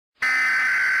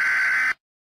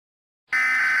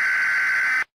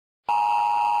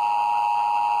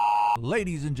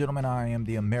Ladies and gentlemen, I am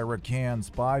the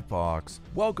AmericanSpyFox.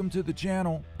 Welcome to the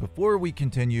channel. Before we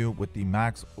continue with the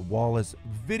Max Wallace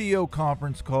video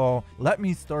conference call, let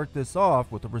me start this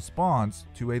off with a response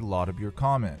to a lot of your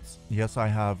comments. Yes, I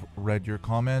have read your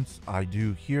comments. I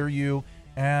do hear you,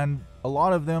 and a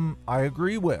lot of them I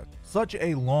agree with. Such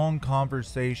a long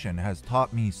conversation has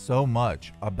taught me so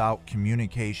much about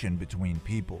communication between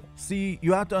people. See,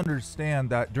 you have to understand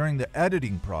that during the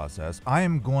editing process, I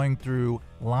am going through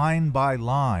line by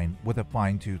line with a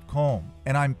fine-tooth comb,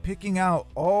 and I'm picking out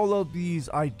all of these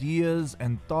ideas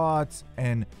and thoughts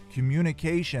and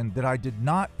communication that I did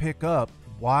not pick up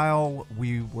while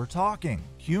we were talking.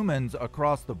 Humans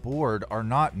across the board are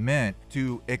not meant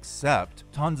to accept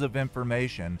tons of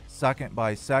information second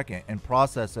by second and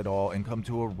process it all and come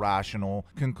to a rational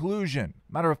conclusion.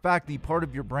 Matter of fact, the part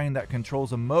of your brain that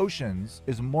controls emotions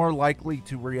is more likely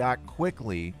to react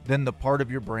quickly than the part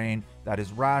of your brain that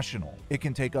is rational. It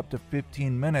can take up to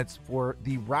 15 minutes for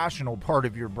the rational part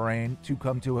of your brain to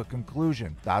come to a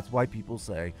conclusion. That's why people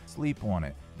say, sleep on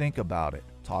it, think about it,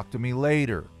 talk to me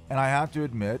later. And I have to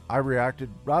admit, I reacted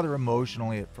rather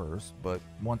emotionally at first, but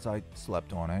once I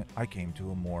slept on it, I came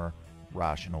to a more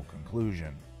rational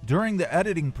conclusion. During the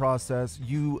editing process,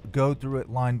 you go through it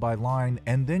line by line,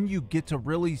 and then you get to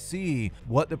really see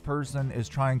what the person is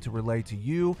trying to relay to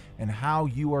you and how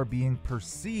you are being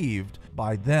perceived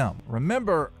by them.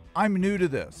 Remember, I'm new to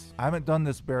this. I haven't done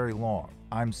this very long.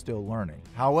 I'm still learning.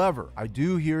 However, I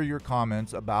do hear your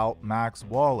comments about Max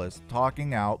Wallace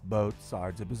talking out both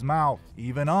sides of his mouth.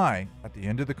 Even I, at the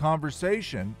end of the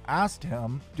conversation, asked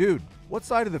him, dude, what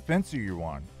side of the fence are you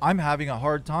on? I'm having a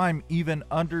hard time even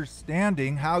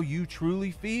understanding how you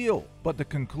truly feel. But the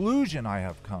conclusion I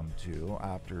have come to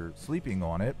after sleeping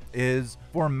on it is,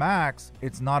 for Max,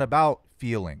 it's not about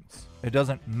feelings. It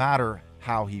doesn't matter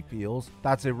how he feels.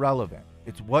 That's irrelevant.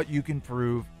 It's what you can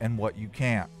prove and what you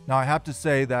can't. Now, I have to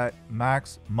say that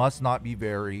Max must not be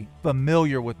very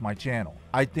familiar with my channel.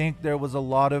 I think there was a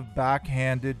lot of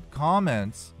backhanded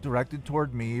comments directed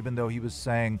toward me, even though he was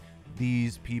saying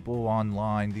these people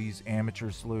online, these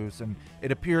amateur sleuths, and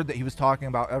it appeared that he was talking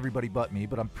about everybody but me,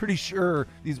 but I'm pretty sure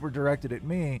these were directed at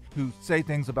me, who say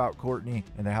things about Courtney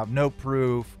and they have no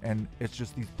proof, and it's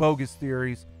just these bogus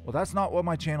theories. Well, that's not what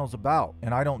my channel's about,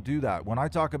 and I don't do that. When I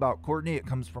talk about Courtney, it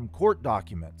comes from court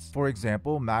documents. For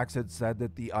example, Max had said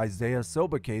that the Isaiah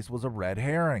Silva case was a red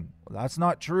herring. Well, that's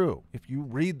not true. If you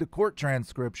read the court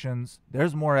transcriptions,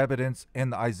 there's more evidence in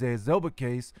the Isaiah Silva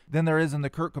case than there is in the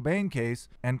Kurt Cobain case,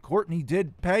 and Courtney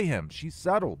did pay him. She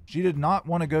settled. She did not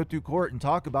want to go through court and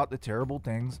talk about the terrible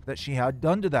things that she had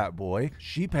done to that boy.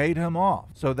 She paid him off.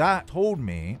 So that told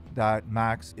me that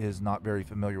Max is not very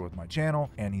familiar with my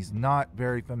channel, and he's not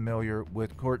very familiar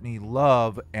with Courtney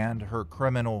Love and her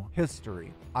criminal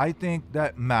history. I think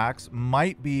that Max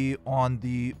might be on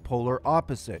the polar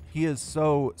opposite. He is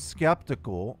so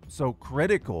skeptical, so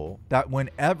critical, that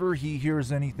whenever he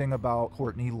hears anything about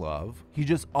Courtney Love, he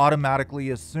just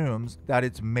automatically assumes that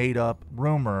it's made up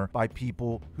rumor by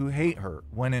people who hate her,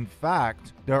 when in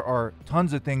fact, there are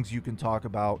tons of things you can talk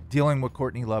about dealing with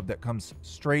Courtney Love that comes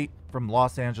straight from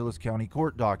Los Angeles County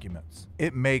court documents.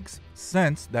 It makes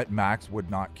sense that Max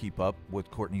would not keep up with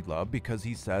Courtney Love because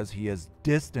he says he has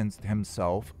distanced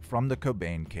himself from the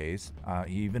Cobain case.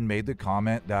 He even made the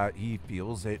comment that he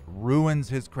feels it ruins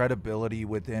his credibility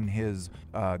within his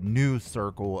new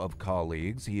circle of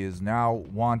colleagues. He is now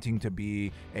wanting to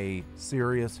be a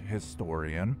serious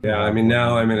historian. Yeah, I mean,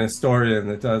 now I'm an historian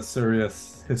that does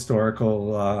serious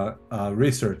historical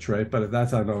research, right? But at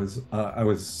that time,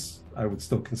 I would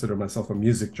still consider myself a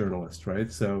music journalist,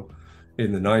 right? So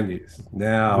in the 90s.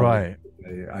 Now, right,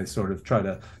 I sort of try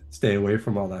to stay away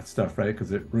from all that stuff, right?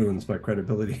 Because it ruins my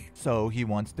credibility. So he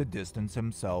wants to distance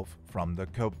himself from the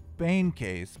Cobain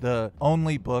case, the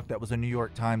only book that was a New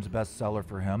York Times bestseller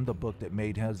for him, the book that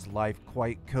made his life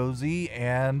quite cozy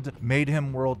and made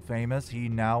him world famous. He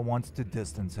now wants to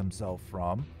distance himself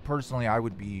from. Personally, I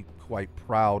would be quite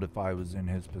proud if I was in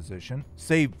his position,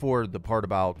 save for the part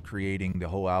about creating the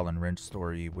whole Alan Wrench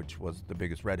story, which was the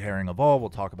biggest red herring of all. We'll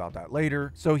talk about that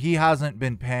later. So he hasn't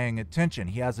been paying attention.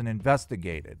 He hasn't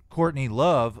investigated Courtney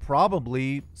Love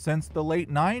probably since the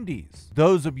late 90s.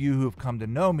 Those of you who have come to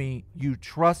know me, you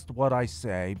trust what I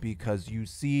say because you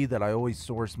see that I always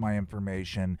source my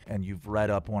information and you've read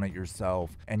up on it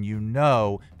yourself, and you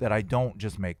know that I don't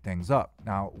just make things up.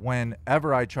 Now,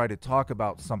 whenever I try to talk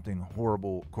about something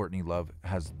horrible Courtney Love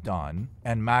has done,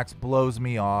 and Max blows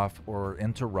me off or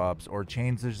interrupts or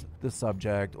changes the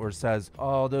subject or says,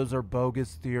 oh, those are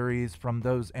bogus theories from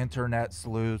those internet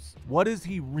sleuths, what is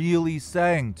he really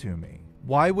saying to me?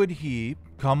 Why would he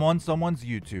come on someone's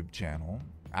YouTube channel,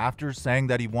 after saying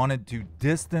that he wanted to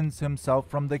distance himself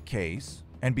from the case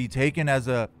and be taken as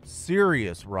a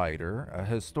serious writer, a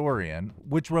historian,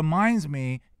 which reminds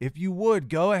me, if you would,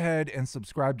 go ahead and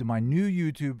subscribe to my new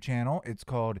YouTube channel. It's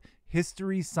called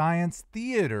History Science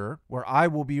Theater, where I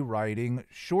will be writing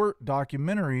short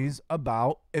documentaries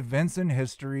about events in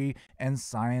history and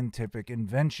scientific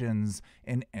inventions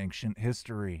in ancient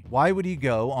history. Why would he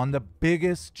go on the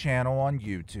biggest channel on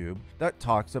YouTube that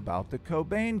talks about the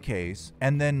Cobain case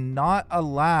and then not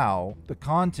allow the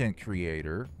content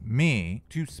creator, me,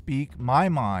 to speak my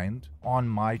mind on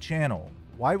my channel?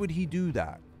 Why would he do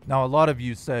that? Now, a lot of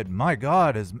you said, my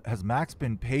God, has Max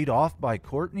been paid off by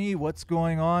Courtney? What's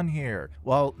going on here?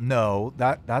 Well, no,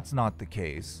 that's not the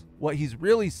case. What he's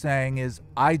really saying is,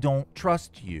 I don't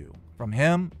trust you. From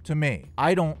him to me,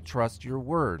 I don't trust your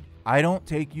word. I don't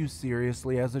take you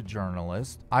seriously as a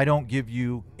journalist. I don't give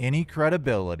you any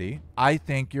credibility. I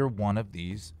think you're one of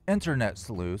these internet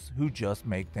sleuths who just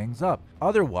make things up.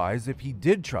 Otherwise, if he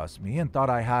did trust me and thought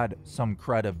I had some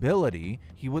credibility,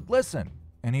 he would listen.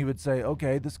 And he would say,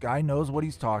 okay, this guy knows what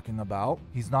he's talking about.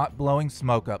 He's not blowing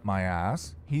smoke up my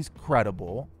ass. He's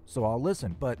credible, so I'll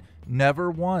listen. But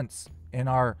never once in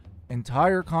our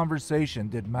entire conversation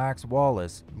did Max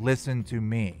Wallace listen to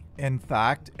me. In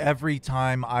fact, every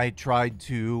time I tried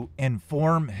to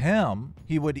inform him,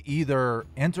 he would either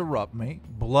interrupt me,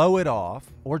 blow it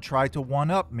off, or try to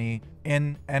one-up me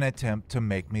in an attempt to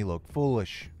make me look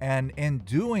foolish. And in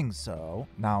doing so,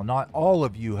 now not all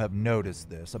of you have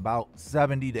noticed this, about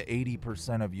 70 to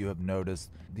 80% of you have noticed.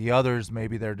 The others,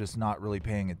 maybe they're just not really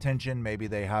paying attention, maybe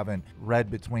they haven't read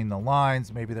between the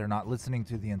lines, maybe they're not listening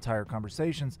to the entire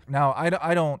conversations. Now, I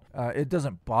don't, it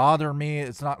doesn't bother me,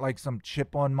 it's not like some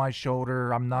chip on my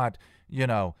shoulder, I'm not,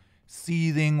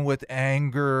 seething with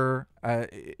anger.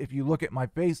 If you look at my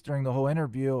face during the whole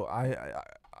interview,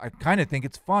 I kind of think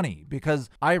it's funny because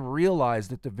I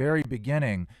realized at the very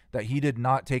beginning that he did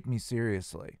not take me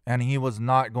seriously and he was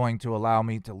not going to allow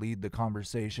me to lead the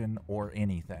conversation or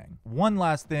anything. One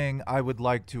last thing I would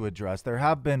like to address. There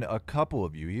have been a couple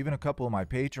of you, even a couple of my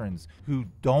patrons, who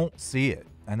don't see it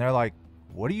and they're like,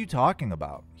 what are you talking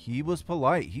about? He was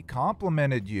polite. He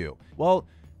complimented you. Well,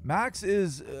 Max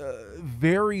is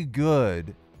very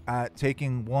good at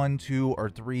taking 1, 2, or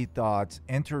 3 thoughts,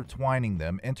 intertwining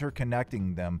them,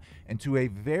 interconnecting them into a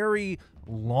very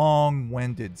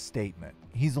long-winded statement.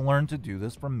 He's learned to do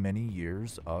this from many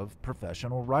years of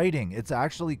professional writing. It's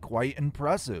actually quite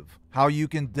impressive how you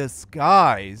can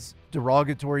disguise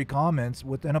derogatory comments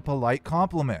within a polite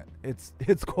compliment.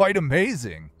 It's quite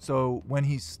amazing. So when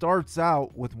he starts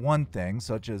out with one thing,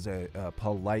 such as a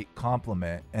polite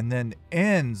compliment, and then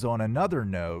ends on another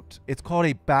note, it's called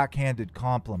a backhanded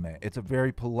compliment. It's a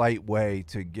very polite way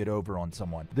to get over on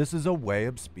someone. This is a way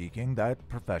of speaking that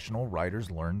professional writers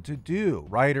learn to do.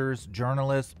 Writers,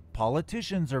 journalists,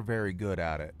 politicians are very good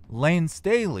at it. Lane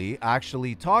Staley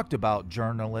actually talked about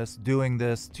journalists doing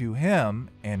this to him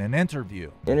in an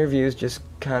interview. Interviews just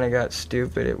kind of got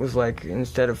stupid. It was like,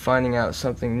 instead of finding out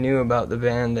something new about the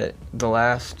band that the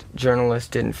last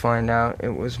journalist didn't find out,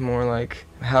 it was more like,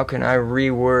 how can I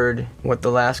reword what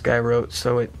the last guy wrote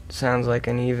so it sounds like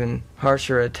an even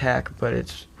harsher attack, but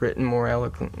it's written more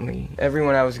eloquently.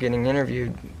 Everyone I was getting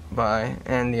interviewed by,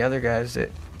 and the other guys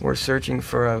that were searching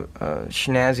for a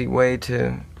snazzy way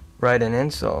to write an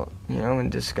insult,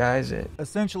 and disguise it.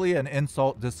 Essentially an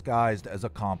insult disguised as a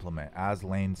compliment, as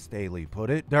Lane Staley put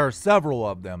it. There are several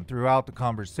of them throughout the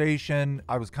conversation.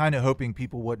 I was kind of hoping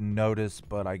people wouldn't notice,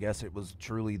 but I guess it was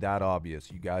truly that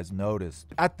obvious. You guys noticed.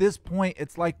 At this point,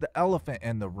 it's like the elephant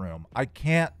in the room. I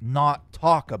can't not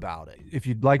talk about it. If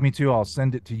you'd like me to, I'll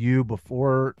send it to you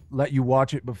let you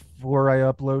watch it before I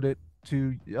upload it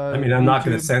to I'm YouTube. not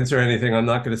going to censor anything. I'm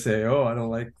not going to say, oh, I don't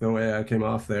like the way I came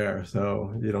off there,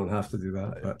 so you don't have to do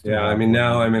that. But yeah,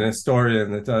 now I'm an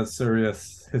historian that does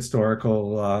serious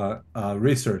historical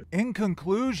research. In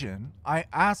conclusion, I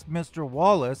asked Mr.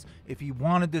 Wallace if he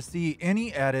wanted to see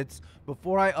any edits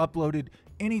before I uploaded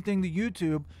anything to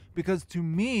YouTube, because to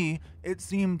me it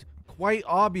seemed quite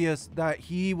obvious that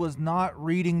he was not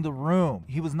reading the room.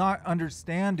 He was not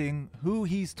understanding who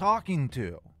he's talking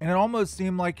to. And it almost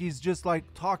seemed like he's just like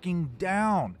talking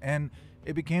down. And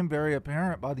it became very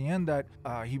apparent by the end that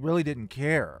he really didn't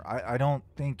care. I don't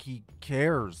think he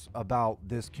cares about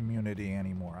this community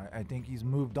anymore. I think he's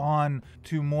moved on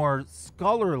to more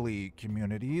scholarly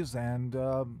communities, and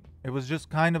it was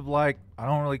just kind of like, I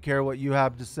don't really care what you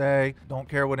have to say, don't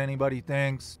care what anybody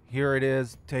thinks, here it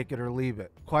is, take it or leave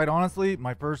it. Quite honestly,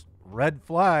 my first red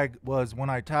flag was when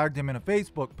I tagged him in a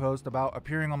Facebook post about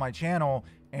appearing on my channel,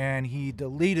 and he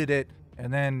deleted it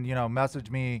and then,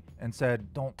 messaged me and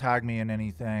said, don't tag me in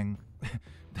anything.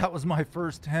 That was my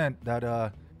first hint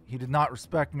that he did not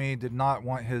respect me, did not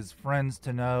want his friends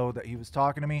to know that he was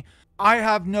talking to me. I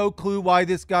have no clue why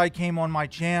this guy came on my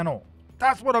channel.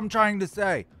 That's what I'm trying to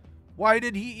say. Why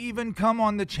did he even come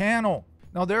on the channel?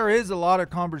 Now, there is a lot of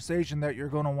conversation that you're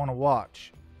going to want to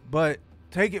watch, but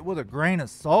take it with a grain of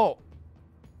salt.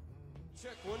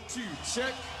 Check 1 2,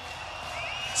 check.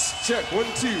 Check 1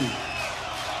 2.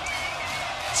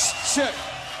 Check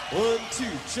 1 2,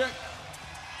 check.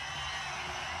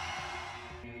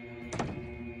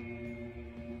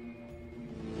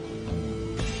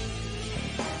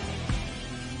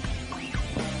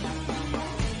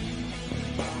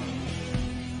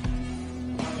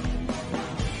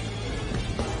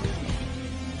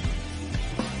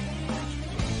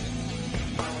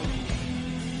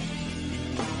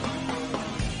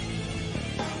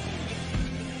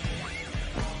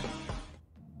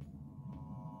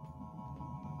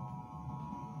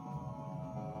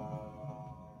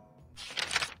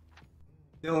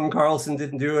 Dylan Carlson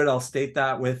didn't do it. I'll state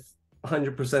that with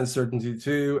 100% certainty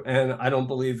too. And I don't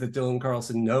believe that Dylan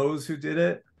Carlson knows who did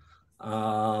it.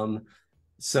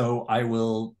 So I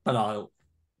will, but I'll,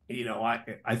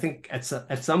 I think at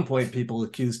some point people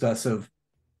accused us of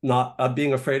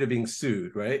being afraid of being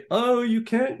sued, right? Oh, you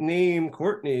can't name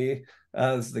Courtney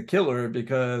as the killer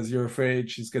because you're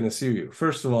afraid she's going to sue you.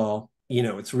 First of all,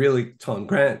 it's really Tom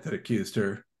Grant that accused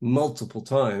her multiple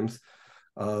times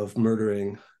of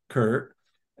murdering Kurt,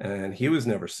 and he was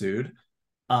never sued.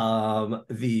 The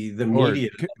media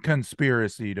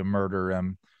conspiracy to murder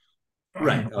him,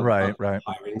 right, right,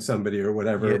 hiring somebody or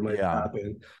whatever might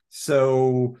happen.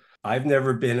 So I've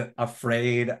never been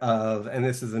afraid of, and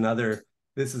this is another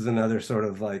sort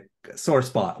of like sore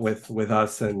spot with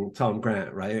us and Tom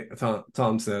Grant, right?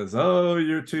 Tom says, "Oh,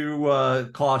 you're too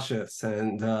cautious,"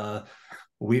 and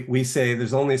we say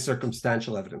there's only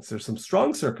circumstantial evidence. There's some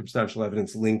strong circumstantial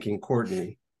evidence linking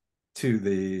Courtney to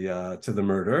the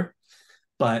murder,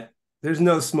 but there's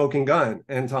no smoking gun.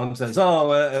 And Tom says,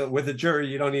 with a jury,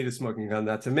 you don't need a smoking gun.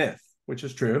 That's a myth, which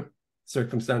is true.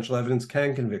 Circumstantial evidence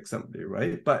can convict somebody,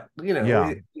 right? But,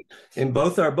 in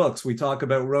both our books, we talk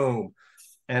about Rome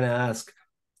and ask,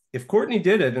 if Courtney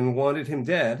did it and wanted him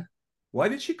dead, why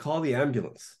did she call the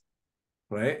ambulance,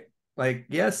 right? Like,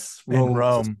 yes, Rome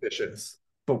was suspicious,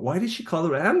 but why did she call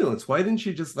the ambulance? Why didn't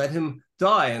she just let him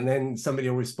die? And then somebody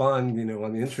will respond,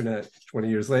 on the internet 20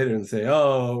 years later and say,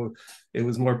 oh, it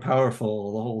was more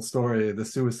powerful. The whole story, the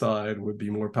suicide would be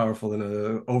more powerful than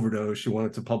an overdose. She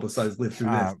wanted to live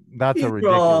through this. That's a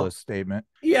ridiculous statement.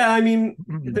 Yeah, I mean,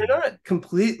 they're not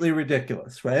completely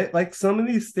ridiculous, right? Like some of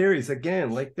these theories, again,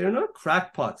 like they're not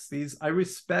crackpots. I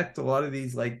respect a lot of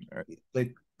these like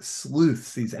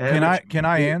sleuths, these amateurs. Can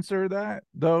I answer that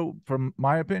though, from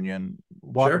my opinion?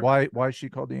 Why she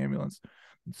called the ambulance?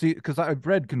 See, because I've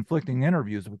read conflicting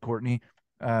interviews with Courtney,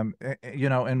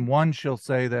 and one she'll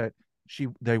say that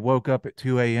they woke up at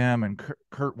 2 a.m. and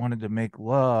Kurt wanted to make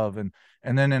love, and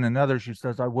then in another she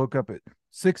says I woke up at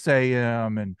 6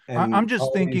 a.m. and I'm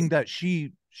just thinking that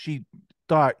she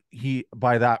thought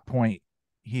by that point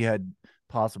he had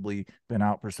possibly been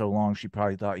out for so long, she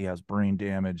probably thought he has brain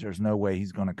damage. There's no way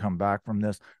he's going to come back from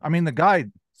this. I mean, the guy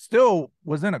still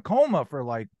was in a coma for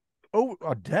like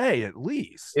a day at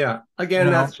least. Yeah.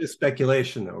 Again, that's just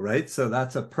speculation though, right? So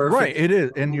that's a perfect right. It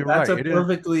is, and you're that's right. That's a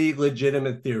perfectly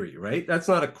legitimate theory, right? That's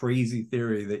not a crazy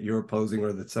theory that you're posing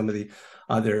or that some of the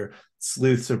other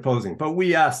sleuths are posing. But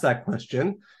we asked that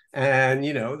question, and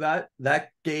that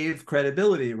gave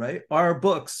credibility, right? Our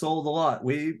book sold a lot.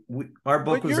 Our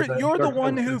book was. You're the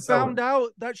one who found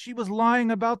out that she was lying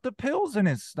about the pills in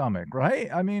his stomach, right?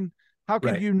 I mean, how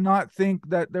could you not think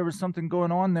that there was something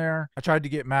going on there? I tried to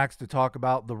get Max to talk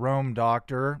about the Rome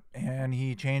doctor, and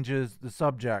he changes the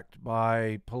subject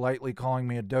by politely calling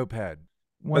me a dopehead.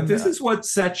 But this is what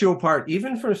sets you apart,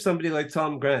 even for somebody like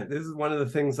Tom Grant. This is one of the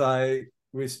things I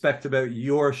respect about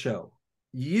your show.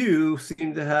 You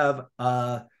seem to have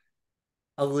a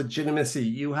legitimacy.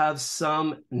 You have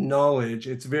some knowledge.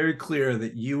 It's very clear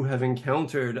that you have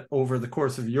encountered over the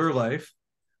course of your life,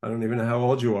 I don't even know how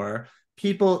old you are,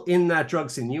 people in that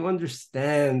drug scene. You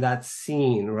understand that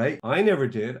scene, right? I never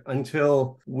did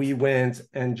until we went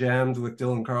and jammed with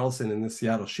Dylan Carlson in the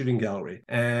Seattle Shooting Gallery.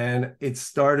 And it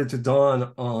started to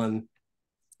dawn on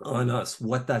us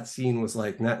what that scene was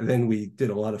like. Then we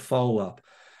did a lot of follow-up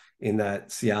in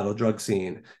that Seattle drug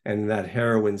scene and that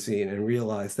heroin scene, and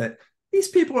realized that these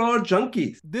people are all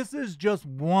junkies. This is just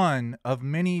one of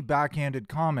many backhanded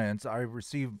comments I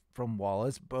received from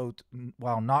Wallace, both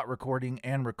while not recording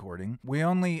and recording. We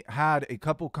only had a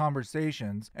couple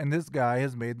conversations, and this guy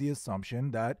has made the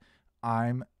assumption that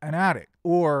I'm an addict.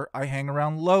 or I hang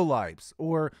around lowlifes,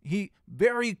 or he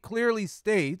very clearly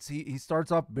states, he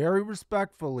starts off very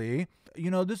respectfully, you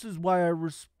know, this is why I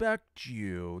respect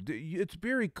you. It's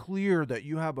very clear that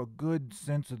you have a good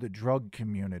sense of the drug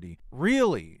community.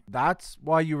 Really? That's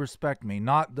why you respect me,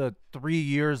 not the 3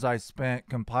 years I spent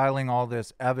compiling all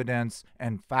this evidence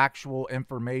and factual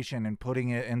information and putting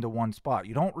it into one spot.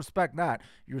 You don't respect that.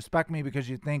 You respect me because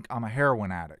you think I'm a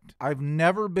heroin addict. I've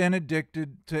never been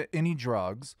addicted to any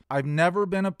drugs. I've never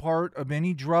been a part of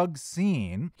any drug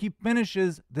scene. He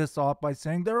finishes this off by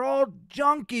saying they're all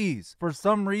junkies. For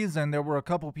some reason, there were a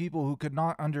couple people who could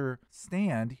not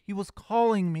understand. He was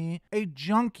calling me a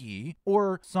junkie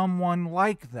or someone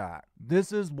like that.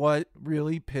 This is what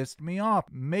really pissed me off,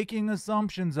 making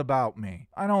assumptions about me.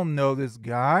 I don't know this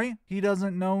guy. He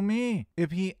doesn't know me.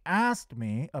 If he asked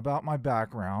me about my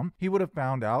background, he would have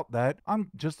found out that I'm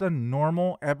just a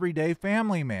normal, everyday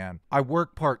family man. I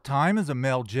work part-time as a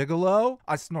male gigolo.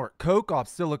 I snort coke off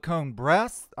silicone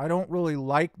breasts. I don't really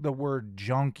like the word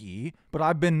junkie, but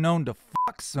I've been known to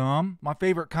fuck some. My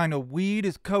favorite kind of weed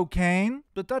is cocaine,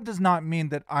 but that does not mean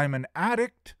that I'm an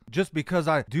addict. Just because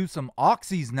I do some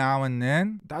oxys now and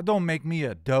then, that don't make me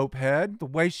a dope head. The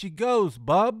way she goes,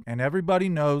 bub. And everybody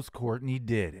knows Courtney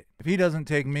did it. If he doesn't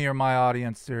take me or my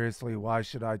audience seriously, why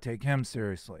should I take him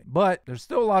seriously? But there's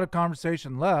still a lot of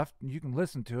conversation left. You can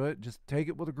listen to it. Just take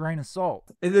it with a grain of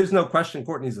salt. There's no question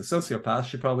Courtney's a sociopath.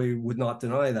 She probably would not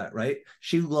deny that, right?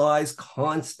 She lies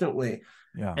constantly.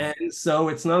 Yeah. And so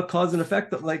it's not cause and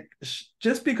effect that, like,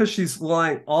 just because she's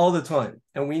lying all the time,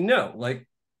 and we know, like,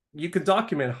 you could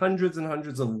document hundreds and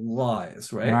hundreds of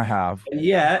lies, right? And I have. And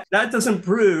yet, that doesn't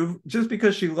prove just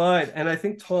because she lied. And I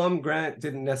think Tom Grant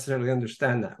didn't necessarily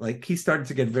understand that. Like, he started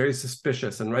to get very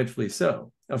suspicious, and rightfully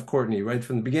so, of Courtney right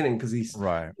from the beginning, because he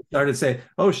started to say,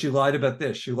 oh, she lied about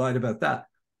this, she lied about that.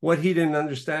 What he didn't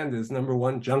understand is, number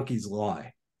one, junkies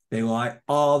lie. They lie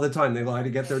all the time. They lie to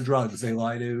get their drugs. They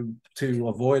lie to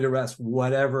avoid arrest,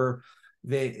 whatever.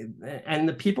 And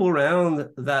the people around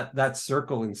that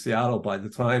circle in Seattle, by the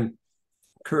time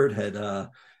Kurt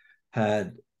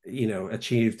had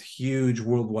achieved huge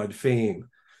worldwide fame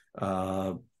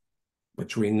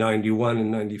between 91 and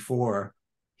 94,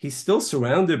 he's still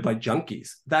surrounded by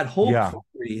junkies. That whole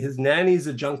country, his nanny's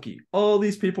a junkie. All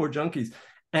these people are junkies,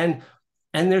 and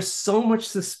there's so much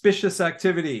suspicious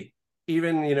activity.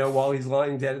 Even while he's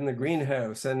lying dead in the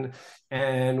greenhouse,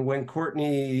 and when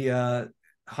Courtney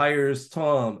hires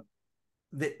Tom,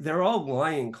 they're all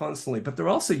lying constantly, but they're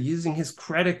also using his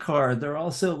credit card. They're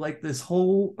also like this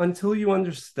whole, until you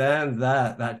understand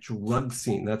that drug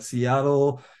scene, that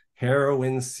Seattle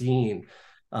heroin scene,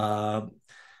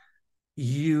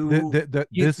 you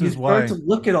start to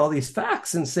look at all these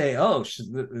facts and say, oh,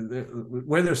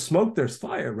 where there's smoke, there's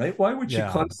fire, right? Why would she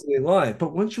constantly lie?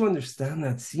 But once you understand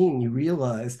that scene, you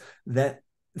realize that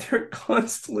they're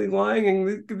constantly lying,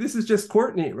 and this is just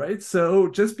Courtney, right? So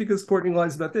just because Courtney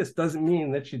lies about this doesn't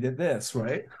mean that she did this,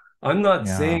 right? I'm not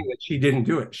saying that she didn't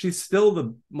do it. She's still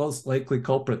the most likely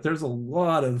culprit. There's a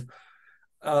lot of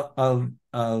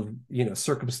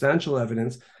circumstantial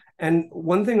evidence. And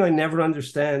one thing I never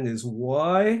understand is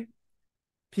why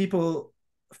people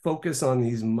focus on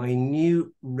these minute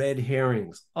red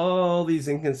herrings, all these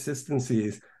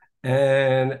inconsistencies,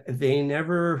 and they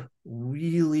never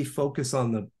really focus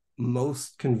on the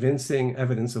most convincing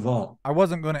evidence of all. I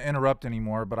wasn't going to interrupt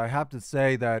anymore, but I have to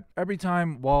say that every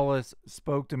time Wallace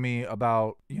spoke to me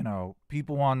about,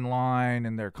 people online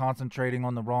and they're concentrating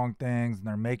on the wrong things and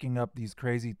they're making up these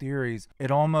crazy theories,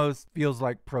 it almost feels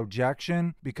like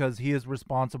projection, because he is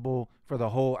responsible for the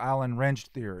whole Alan Wrench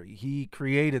theory. He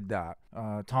created that.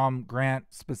 Tom Grant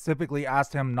specifically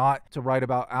asked him not to write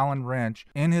about Alan Wrench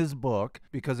in his book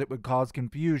because it would cause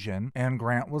confusion, and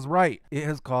Grant was right. It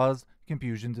has caused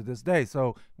confusion to this day.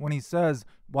 So when he says,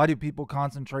 why do people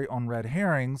concentrate on red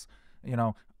herrings?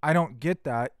 I don't get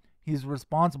that. He's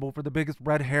responsible for the biggest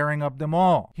red herring of them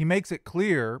all. He makes it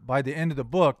clear by the end of the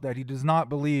book that he does not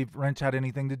believe Wrench had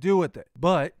anything to do with it.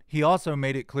 But he also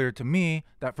made it clear to me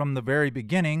that from the very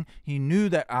beginning, he knew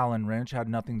that Alan Wrench had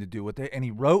nothing to do with it, and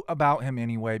he wrote about him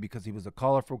anyway because he was a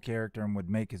colorful character and would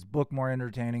make his book more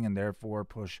entertaining and therefore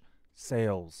push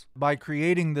sales. By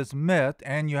creating this myth,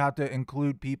 and you have to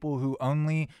include people who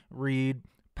only read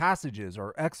passages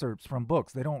or excerpts from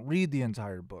books. They don't read the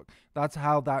entire book. That's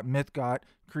how that myth got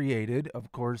created.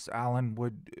 Of course, Alan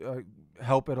would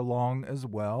help it along as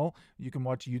well. You can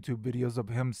watch YouTube videos of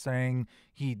him saying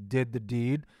he did the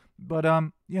deed. But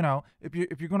if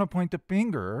you're going to point the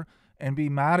finger and be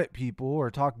mad at people or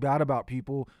talk bad about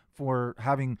people for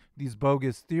having these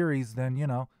bogus theories,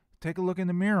 then take a look in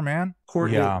the mirror, man.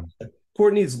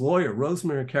 Courtney's lawyer,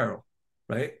 Rosemary Carroll,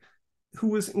 right? who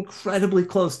was incredibly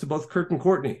close to both Kurt and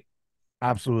Courtney.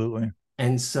 Absolutely.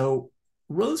 And so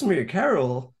Rosemary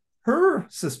Carroll, her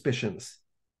suspicions,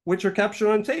 which are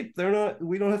captured on tape,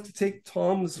 we don't have to take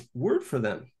Tom's word for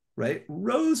them, right?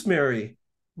 Rosemary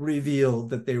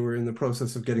revealed that they were in the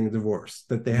process of getting a divorce,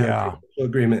 that they had a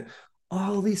agreement.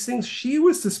 All these things, she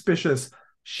was suspicious.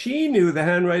 She knew the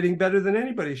handwriting better than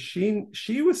anybody.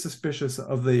 She was suspicious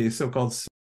of the so-called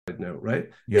suicide note, right?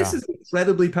 Yeah. This is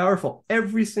incredibly powerful.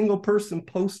 Every single person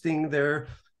posting their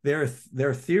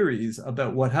theories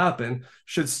about what happened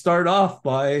should start off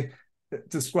by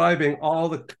describing all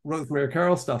the Rosemary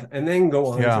Carroll stuff and then go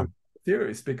on to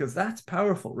theories, because that's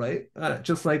powerful, right?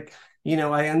 Just like,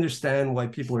 I understand why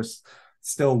people are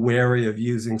still wary of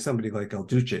using somebody like El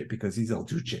Duce, because he's El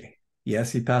Duce.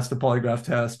 Yes, he passed a polygraph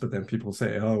test, but then people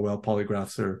say, oh, well,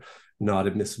 polygraphs are not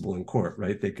admissible in court,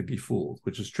 right? They could be fooled,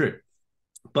 which is true.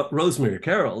 But Rosemary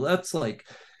Carroll, that's like,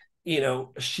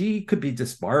 she could be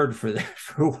disbarred for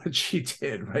what she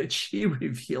did, right? She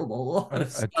revealed a lot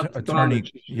of stuff. Attorney,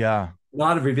 a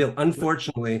lot of reveal.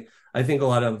 Unfortunately, I think a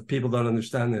lot of people don't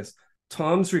understand this.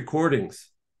 Tom's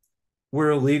recordings were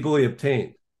illegally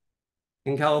obtained.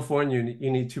 In California,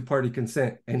 you need two-party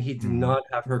consent, and he did not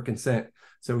have her consent.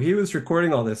 So he was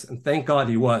recording all this, and thank God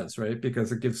he was, right?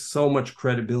 Because it gives so much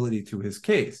credibility to his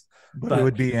case. But it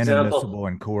would be inadmissible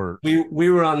in court.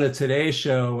 We were on the Today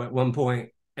Show at one point,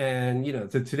 and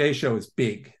the Today Show is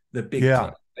big, the big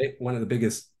time, right? One of the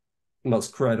biggest,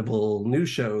 most credible news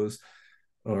shows,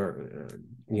 or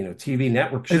TV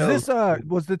network shows. Is this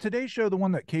was the Today Show the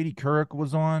one that Katie Couric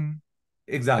was on?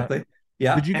 Exactly.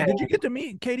 Yeah. Did you get to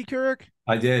meet Katie Couric?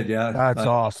 I did. Yeah. That's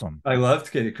awesome. I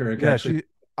loved Katie Couric. Yeah, actually.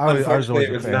 Unfortunately,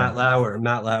 it was Matt Lauer.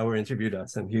 Matt Lauer interviewed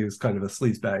us, and he was kind of a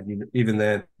sleazebag even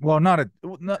then. Well, not at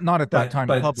that time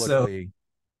publicly.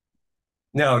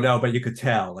 No, but you could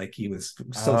tell, like, he was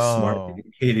so smart.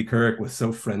 Katie Couric was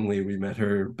so friendly. We met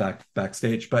her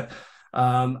backstage, but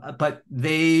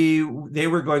they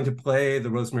were going to play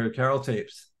the Rosemary Carroll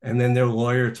tapes, and then their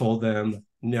lawyer told them,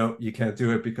 no, you can't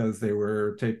do it because they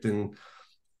were taped in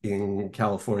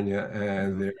California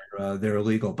and they're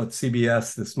illegal. But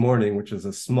CBS This Morning, which is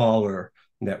a smaller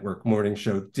network morning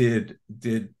show, did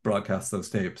broadcast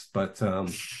those tapes. But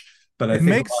I think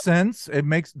makes sense. It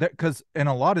makes that, because in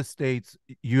a lot of states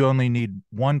you only need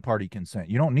one party consent.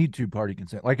 You don't need two party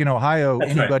consent. Like in Ohio,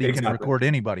 anybody can record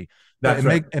anybody.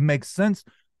 It makes sense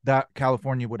that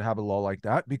California would have a law like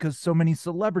that because so many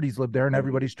celebrities live there and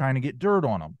everybody's trying to get dirt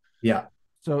on them. Yeah.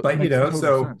 So,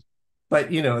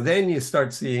 but then you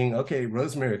start seeing, okay,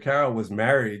 Rosemary Carroll was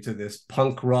married to this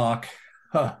punk rock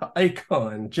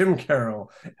icon, Jim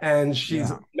Carroll, and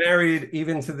she's married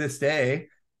even to this day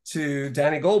to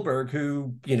Danny Goldberg,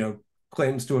 who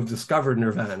claims to have discovered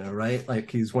Nirvana, right? Like,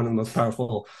 he's one of the most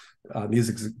powerful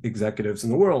music executives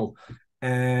in the world,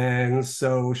 and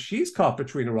so she's caught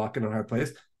between a rock and a hard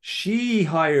place. She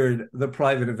hired the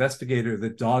private investigator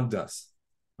that dogged us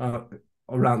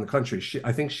around the country.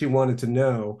 I think she wanted to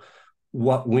know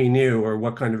what we knew or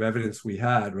what kind of evidence we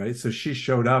had, right? So she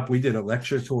showed up. We did a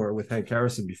lecture tour with Hank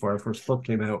Harrison before our first book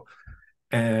came out,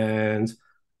 and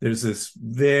there's this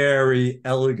very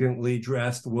elegantly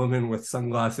dressed woman with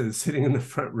sunglasses sitting in the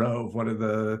front row of one of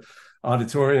the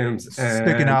auditoriums, and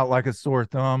sticking out like a sore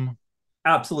thumb.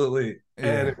 Absolutely.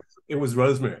 And it was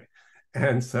Rosemary.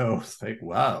 And so it's like,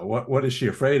 wow, what is she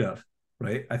afraid of?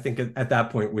 Right. I think at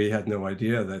that point we had no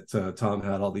idea that Tom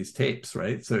had all these tapes.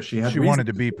 Right. So she wanted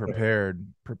to be prepared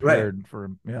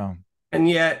for, And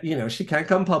yet, she can't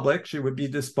come public. She would be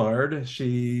disbarred.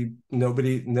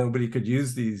 Nobody could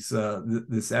use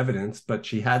this evidence, but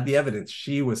she had the evidence.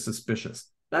 She was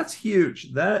suspicious. That's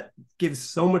huge. That gives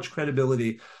so much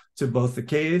credibility to both the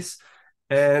case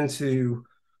and to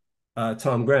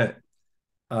Tom Grant.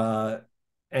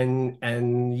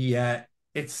 And yet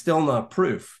it's still not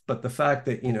proof. But the fact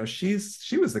that,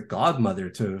 she was the godmother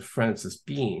to Frances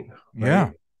Bean. Right? Yeah.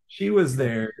 She was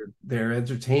their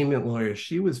entertainment lawyer.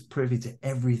 She was privy to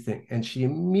everything. And she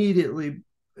immediately,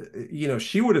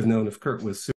 she would have known if Kurt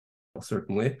was suicidal,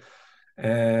 certainly.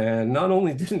 And not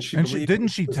only didn't she believe, didn't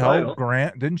she tell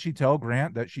Grant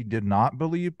that she did not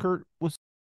believe Kurt was suicidal?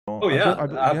 Oh yeah,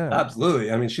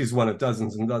 absolutely. I mean, she's one of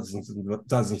dozens and dozens and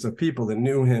dozens of people that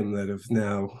knew him that have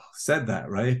now said that,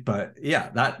 right? But yeah,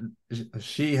 that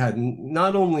she had,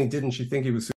 not only didn't she think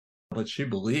he was suicidal, but she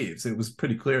believes, it was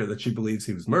pretty clear that she believes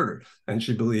he was murdered. And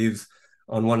she believes,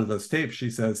 on one of those tapes,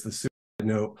 she says the suicide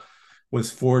note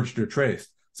was forged or traced.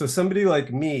 So somebody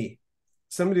like me,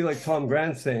 somebody like Tom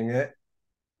Grant saying it,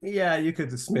 yeah, you could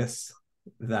dismiss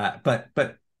that. But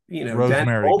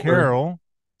Rosemary Carroll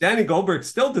Danny Goldberg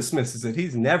still dismisses it.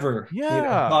 He's never,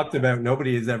 talked about.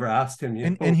 Nobody has ever asked him.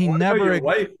 And he what about never your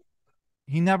wife?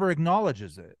 he never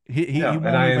acknowledges it. He No, won't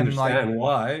and I even understand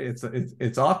why.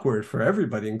 It's awkward for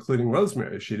everybody, including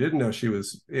Rosemary. She didn't know she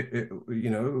was, it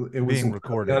was being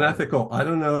recorded, unethical. I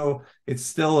don't know. It's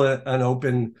still an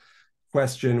open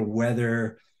question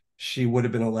whether she would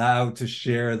have been allowed to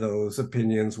share those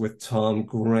opinions with Tom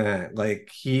Grant. Like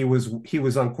he was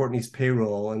on Courtney's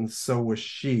payroll, and so was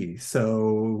she.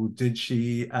 So did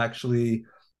she actually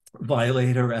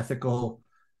violate her ethical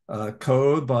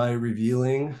code by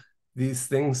revealing these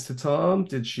things to Tom?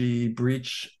 Did she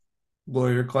breach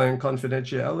lawyer-client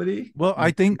confidentiality? Well,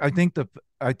 I think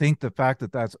the fact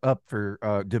that that's up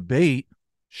for debate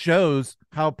shows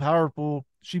how powerful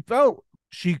she felt.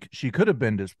 She could have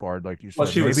been disbarred, like you said. Well,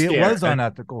 she was Maybe scared. it was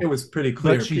unethical. It was pretty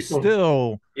clear. But she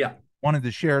still yeah, wanted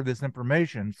to share this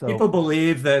information. So people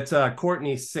believe that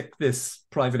Courtney sicked this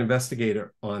private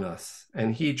investigator on us,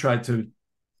 and he tried to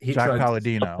Jack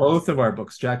Palladino. Both of our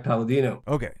books, Jack Palladino.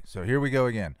 Okay, so here we go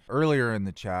again. Earlier in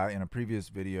the chat, in a previous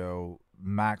video,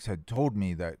 Max had told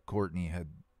me that Courtney had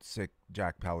sicked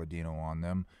Jack Palladino on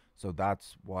them. So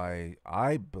that's why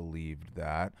I believed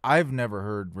that. I've never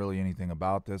heard really anything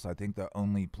about this. I think the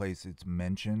only place it's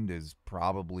mentioned is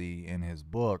probably in his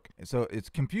book. So it's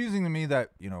confusing to me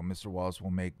that, Mr. Wallace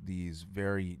will make these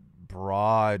very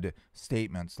broad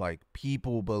statements like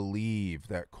people believe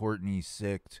that Courtney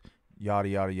sicked yada,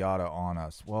 yada, yada on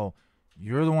us. Well,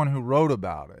 you're the one who wrote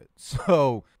about it.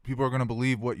 So people are going to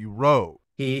believe what you wrote.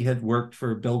 He had worked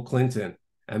for Bill Clinton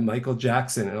and Michael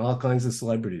Jackson and all kinds of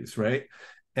celebrities, right?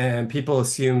 And people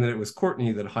assume that it was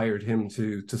Courtney that hired him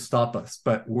to stop us,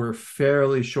 but we're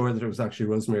fairly sure that it was actually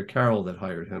Rosemary Carroll that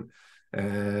hired him.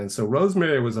 And so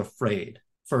Rosemary was afraid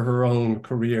for her own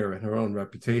career and her own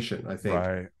reputation, I think.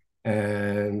 Right.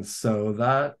 And so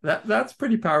that's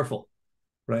pretty powerful,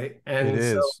 right? And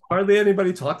so hardly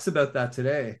anybody talks about that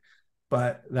today,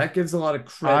 but that gives a lot of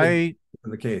credit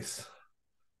to the case.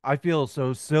 I feel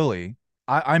so silly.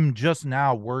 I'm just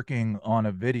now working on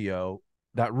a video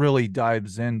that really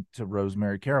dives into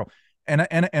Rosemary Carroll. And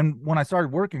when I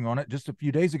started working on it just a few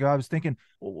days ago, I was thinking,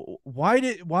 why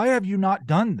have you not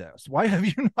done this? Why have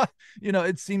you not,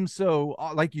 it seems so,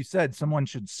 like you said, someone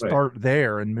should start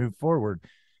there and move forward.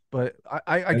 But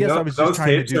I guess I was just trying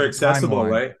to do those tapes are accessible,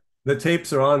 right? The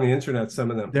tapes are on the internet,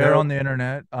 some of them. They're on the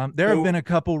internet. There have been a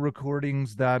couple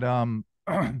recordings that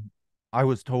I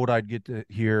was told I'd get to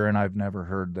hear, and I've never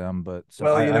heard them, but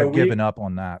so I've given up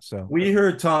on that. So we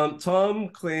heard Tom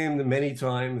claimed many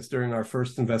times during our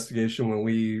first investigation when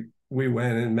we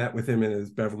went and met with him in his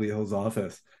Beverly Hills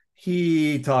office.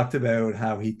 He talked about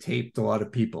how he taped a lot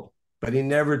of people, but he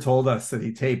never told us that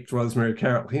he taped Rosemary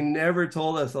Carroll. He never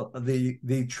told us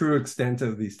the true extent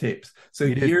of these tapes. So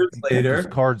years later, his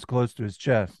cards close to his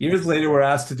chest. Years later, we're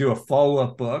asked to do a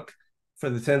follow-up book for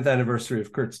the 10th anniversary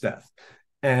of Kurt's death.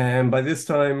 And by this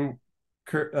time,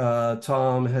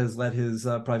 Tom has let his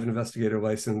private investigator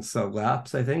license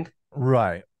lapse, I think.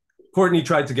 Right. Courtney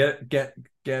tried to get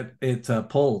it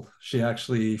pulled. She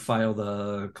actually filed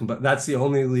that's the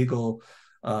only legal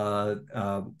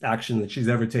action that she's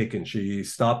ever taken. She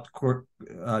stopped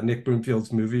Nick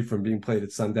Broomfield's movie from being played at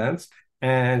Sundance,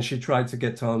 and she tried to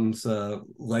get Tom's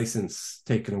license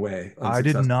taken away. I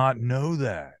did not know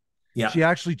that. Yeah. She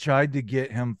actually tried to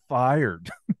get him fired.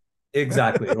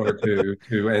 Exactly, or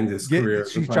to end his career.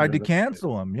 She tried to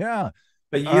cancel him, yeah.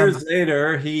 But years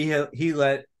later, he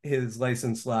let his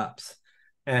license lapse.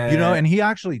 And, and he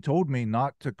actually told me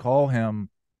not to call him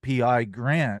P.I.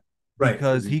 Grant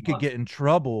because he could get in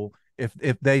trouble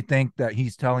if they think that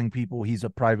he's telling people he's a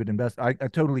private investor. I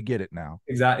totally get it now.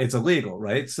 Exactly, it's illegal,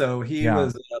 right? So he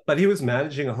was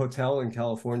managing a hotel in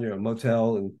California, a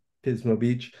motel in Pismo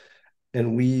Beach,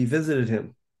 and we visited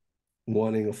him,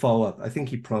 wanting a follow-up. I think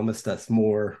he promised us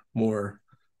more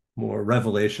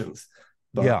revelations,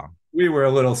 but we were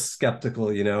a little skeptical.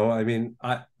 I mean,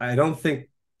 I don't think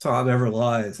Tom ever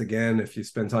lies. Again, if you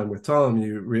spend time with Tom,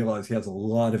 you realize he has a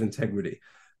lot of integrity,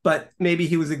 but maybe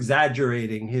he was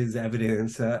exaggerating his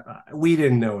evidence. We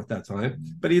didn't know at that time,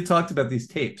 but he talked about these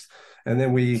tapes, and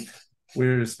then we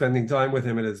were spending time with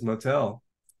him at his motel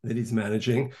that he's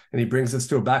managing, and he brings us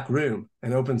to a back room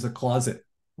and opens a closet,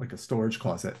 like a storage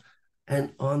closet.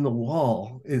 And on the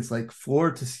wall is like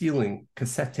floor to ceiling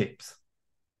cassette tapes.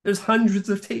 There's hundreds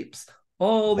of tapes,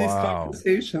 all these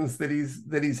conversations that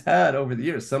he's had over the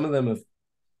years. Some of them have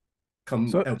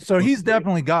come out. So he's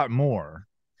definitely got more.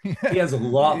 He has a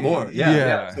lot more.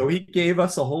 Yeah. So he gave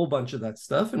us a whole bunch of that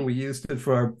stuff, and we used it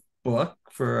for our book,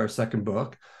 for our second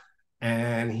book.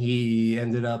 And he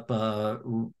ended up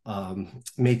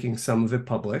making some of it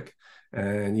public.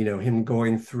 and him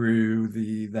going through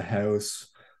the house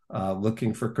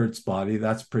looking for Kurt's body.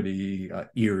 That's pretty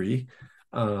eerie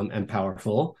and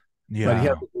powerful. But he has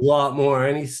Yeah. a lot more,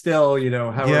 and he's still,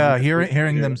 however. Yeah,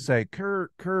 hearing them say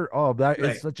Kurt, oh, that is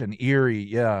Right. such an eerie,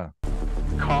 yeah.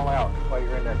 Call out while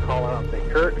you're in there. Call out and say,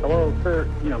 Kurt, hello, Kurt.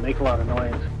 Make a lot of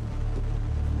noise.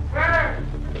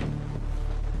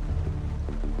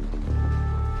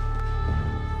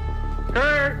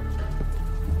 Kurt!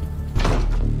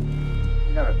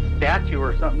 You got a statue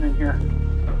or something in here?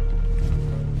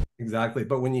 Exactly.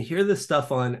 But when you hear this stuff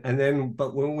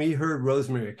but when we heard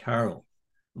Rosemary Carroll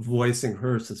voicing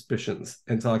her suspicions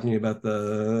and talking about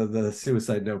the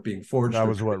suicide note being forged, That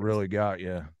was what really got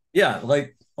you. Yeah,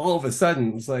 like all of a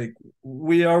sudden it's like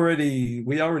we already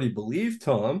believed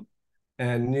Tom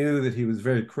and knew that he was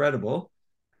very credible,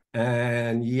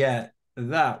 and yet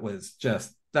that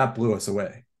blew us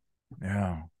away.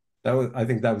 Yeah. I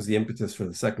think that was the impetus for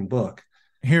the second book.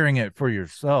 Hearing it for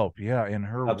yourself, yeah, in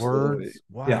her Absolutely. words.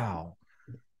 Wow. Yeah.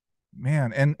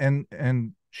 Man,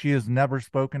 and she has never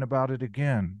spoken about it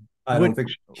again. I don't think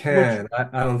she can.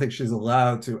 I don't think she's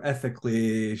allowed to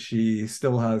ethically. She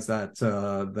still has that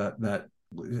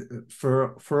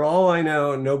for all I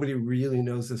know, nobody really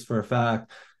knows this for a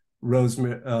fact.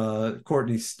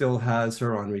 Courtney still has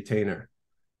her on retainer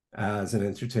as an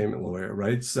entertainment lawyer,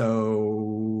 right?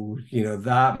 So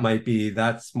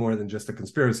that's more than just a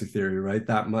conspiracy theory, right?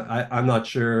 I'm not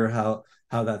sure how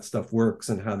that stuff works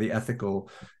and how the ethical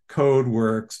code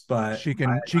works, but she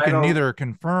can neither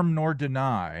confirm nor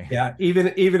deny. Yeah,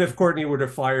 even if Courtney were to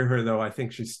fire her, though, I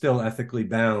think she's still ethically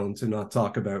bound to not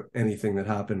talk about anything that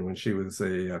happened when she was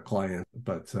a client.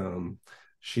 But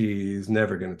she's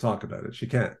never going to talk about it. She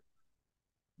can't.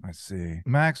 I see.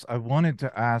 Max, I wanted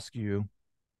to ask you.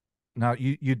 Now,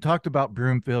 you talked about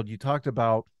Broomfield. You talked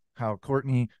about how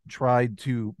Courtney tried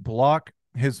to block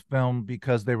his film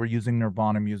because they were using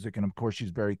Nirvana music, and of course, she's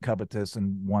very covetous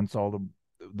and wants all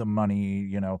the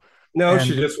money, No,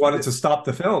 she just wanted to stop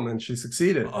the film, and she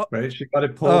succeeded, right? She got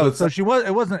it pulled. Oh, so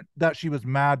it wasn't that she was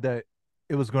mad that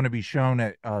it was going to be shown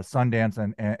at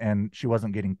Sundance and she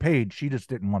wasn't getting paid. She just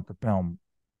didn't want the film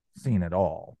seen at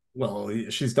all. Well,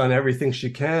 she's done everything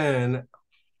she can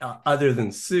other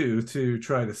than sue to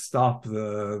try to stop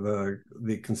the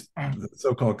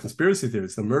so-called conspiracy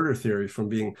theories, the murder theory, from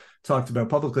being talked about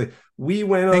publicly. We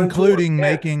went on, including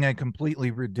making a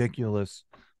completely ridiculous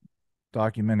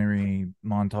documentary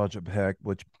montage of Heck,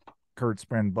 which Kurt's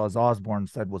friend Buzz Osborne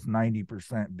said was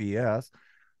 90% BS.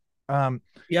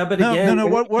 Yeah, but again,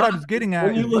 what I was getting at,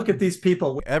 when you look at these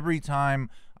people, every time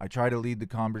I try to lead the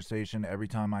conversation, every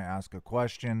time I ask a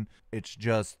question, it's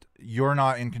just, you're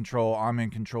not in control, I'm in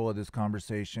control of this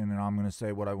conversation, and I'm going to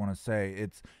say what I want to say.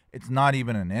 It's not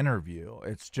even an interview.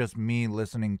 It's just me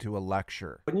listening to a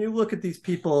lecture. When you look at these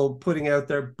people putting out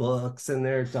their books and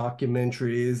their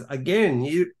documentaries, again,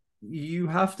 you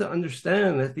have to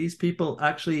understand that these people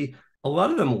actually, a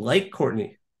lot of them like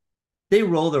Courtney. They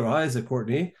roll their eyes at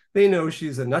Courtney. They know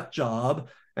she's a nut job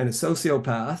and a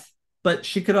sociopath, but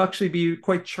she could actually be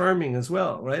quite charming as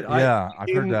well, right? Yeah, I've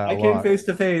heard that a lot. I came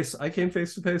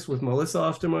face to face with Melissa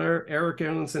Oftemeyer, Eric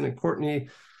Erlandson, and Courtney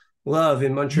Love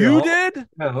in Montreal. You did?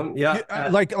 Yeah.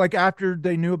 Like after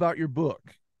they knew about your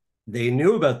book. They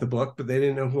knew about the book, but they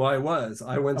didn't know who I was.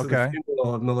 I went to the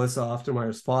funeral of Melissa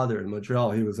Oftemeyer's father in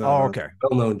Montreal. He was a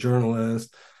well-known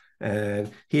journalist, and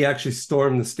he actually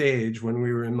stormed the stage when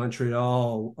we were in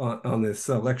Montreal on this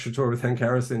lecture tour with Hank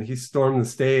Harrison. He stormed the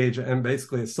stage and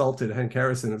basically assaulted Hank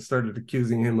Harrison and started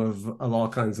accusing him of all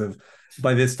kinds of.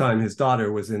 By this time, his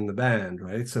daughter was in the band,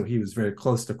 right? So he was very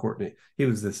close to Courtney. He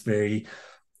was this very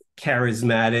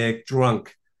charismatic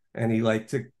drunk, and he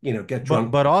liked to, get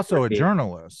drunk. But also a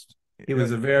journalist. He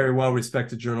was a very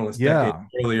well-respected journalist decades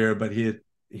earlier, but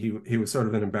he was sort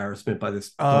of an embarrassment by this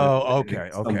point. Oh,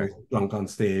 okay. Drunk on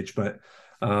stage. But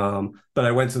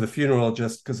I went to the funeral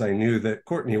just because I knew that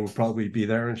Courtney would probably be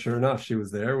there, and sure enough, she was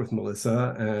there with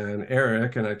Melissa and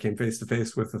Eric, and I came face to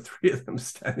face with the three of them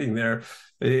standing there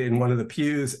in one of the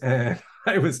pews, and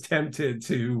I was tempted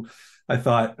to. I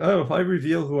thought, if I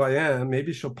reveal who I am,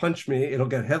 maybe she'll punch me. It'll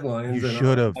get headlines. You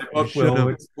should have. My book will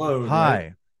explode.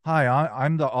 Hi,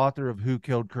 I'm the author of Who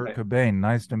Killed Kurt Cobain.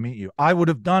 Nice to meet you. I would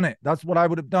have done it. That's what I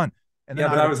would have done. And then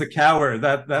I was a coward.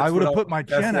 I would have put my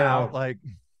chin out. Like,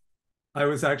 I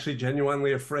was actually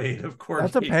genuinely afraid of Courtney.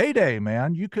 That's a payday,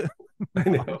 man. You could. I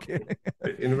know.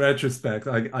 In retrospect,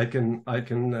 I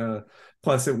can.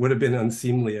 Plus, it would have been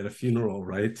unseemly at a funeral,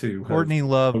 right? To Courtney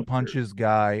Love punches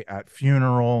guy at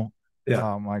funeral. Yeah.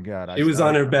 Oh my God. She was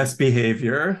on her best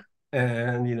behavior,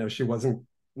 and she wasn't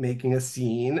making a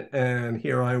scene, and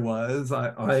here I was.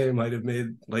 I might have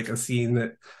made like a scene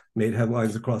that made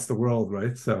headlines across the world,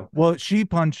 right? So, well, she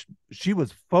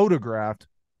was photographed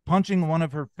punching one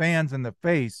of her fans in the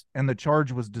face, and the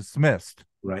charge was dismissed.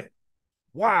 right.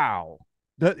 Wow.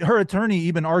 Her attorney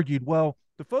even argued, well,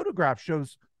 the photograph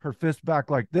shows her fist back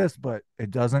like this, but it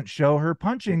doesn't show her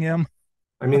punching him.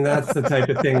 I mean, that's the type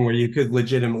of thing where you could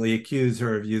legitimately accuse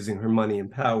her of using her money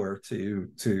and power to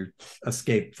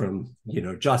escape from,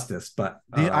 justice. But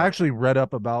I actually read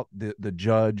up about the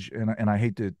judge, and I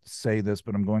hate to say this,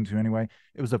 but I'm going to anyway.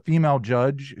 It was a female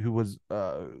judge who was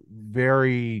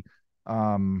very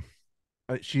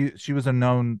she was a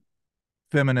known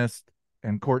feminist,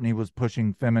 and Courtney was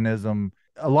pushing feminism.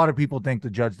 A lot of people think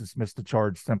the judge dismissed the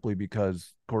charge simply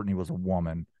because Courtney was a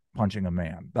woman punching a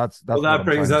man. That's well, that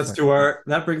brings us to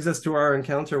our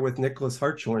encounter with Nicholas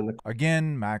Hartshorn.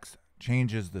 Again, Max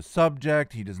changes the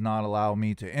subject. He does not allow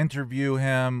me to interview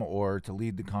him or to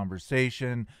lead the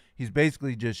conversation. He's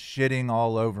basically just shitting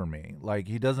all over me. Like,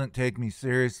 he doesn't take me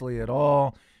seriously at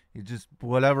all. He just,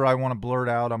 whatever I want to blurt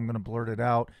out, I'm going to blurt it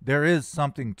out. There is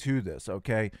something to this,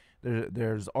 okay?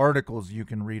 There's articles you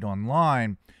can read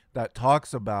online that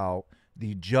talks about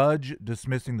the judge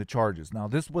dismissing the charges. Now,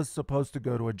 this was supposed to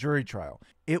go to a jury trial.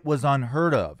 It was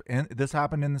unheard of, and this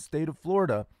happened in the state of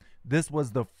Florida. This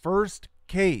was the first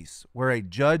case where a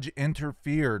judge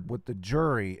interfered with the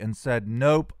jury and said,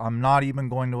 nope, I'm not even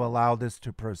going to allow this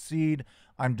to proceed.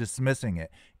 I'm dismissing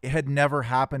it. It had never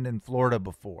happened in Florida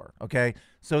before, okay?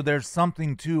 So there's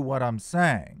something to what I'm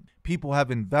saying. People have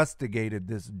investigated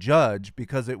this judge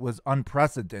because it was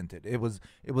unprecedented. It was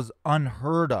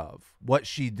unheard of what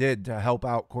she did to help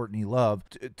out Courtney Love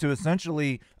to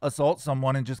essentially assault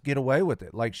someone and just get away with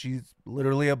it. Like, she's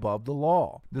literally above the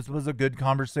law. This was a good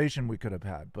conversation we could have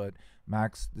had, but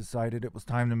Max decided it was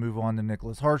time to move on to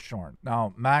Nicholas Hartshorn.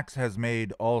 Now, Max has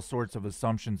made all sorts of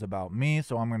assumptions about me,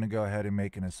 so I'm going to go ahead and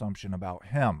make an assumption about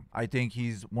him. I think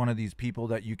he's one of these people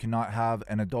that you cannot have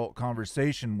an adult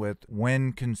conversation with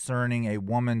when concerning a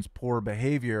woman's poor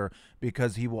behavior,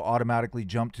 because he will automatically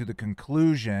jump to the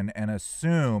conclusion and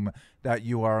assume that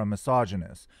you are a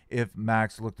misogynist. If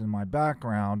Max looked in my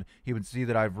background, he would see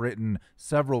that I've written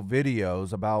several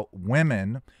videos about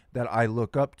women that I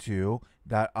look up to,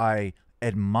 that I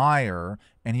admire,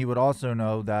 and he would also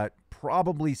know that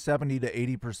probably 70 to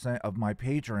 80% of my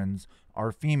patrons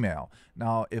are female.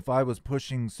 Now, if I was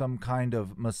pushing some kind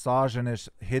of misogynist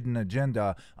hidden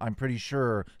agenda, I'm pretty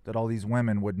sure that all these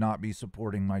women would not be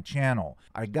supporting my channel.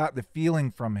 I got the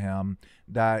feeling from him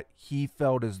that he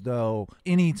felt as though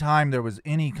anytime there was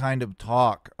any kind of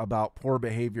talk about poor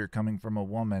behavior coming from a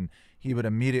woman, he would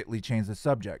immediately change the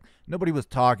subject. Nobody was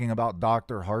talking about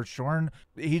Dr. Hartshorn.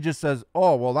 He just says,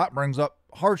 oh, well, that brings up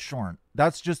Hartshorn.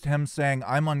 That's just him saying,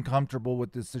 I'm uncomfortable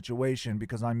with this situation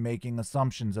because I'm making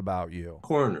assumptions about you.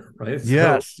 Corner, right?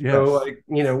 Yes, yes. So, like,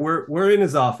 we're in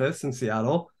his office in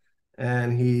Seattle,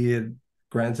 and he had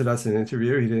granted us an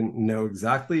interview. He didn't know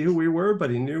exactly who we were, but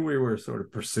he knew we were sort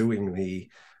of pursuing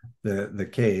the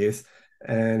case.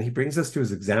 And he brings us to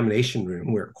his examination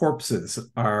room where corpses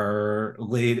are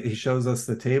laid. He shows us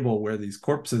the table where these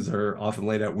corpses are often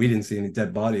laid out. We didn't see any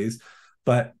dead bodies,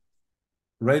 but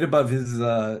right above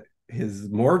his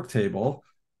morgue table,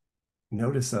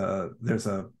 notice there's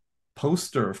a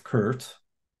poster of Kurt.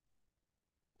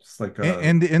 Just like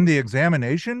in the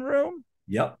examination room?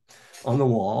 Yep, on the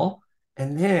wall.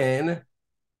 And then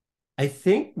I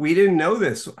think we didn't know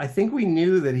this. I think we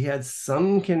knew that he had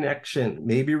some connection.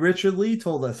 Maybe Richard Lee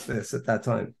told us this at that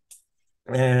time.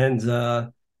 And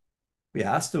we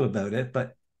asked him about it,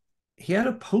 but he had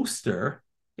a poster.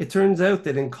 It turns out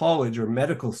that in college or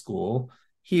medical school,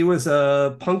 he was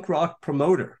a punk rock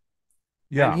promoter.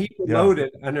 Yeah. And he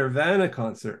promoted a Nirvana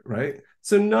concert, right?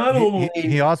 So not only...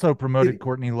 He also promoted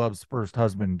Courtney Love's first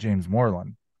husband, James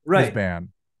Moreland. Right. His band.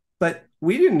 But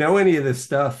we didn't know any of this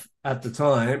stuff at the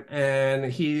time.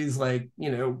 And he's like,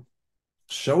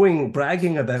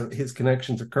 bragging about his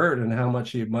connection to Kurt and how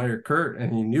much he admired Kurt,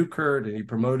 and he knew Kurt, and he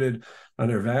promoted a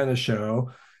Nirvana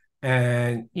show.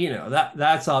 And,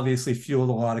 that's obviously fueled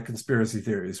a lot of conspiracy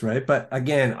theories, right? But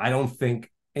again, I don't think,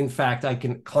 in fact, I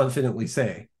can confidently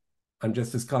say, I'm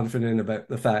just as confident about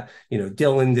the fact,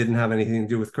 Dylan didn't have anything to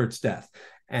do with Kurt's death.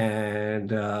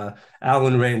 And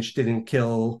Alan Wrench didn't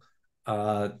kill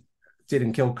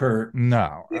Kurt.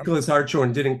 No. Nicholas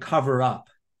Hartshorn didn't cover up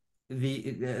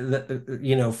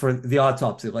the for the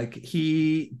autopsy. Like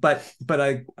but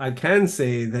I can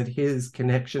say that his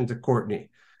connection to Courtney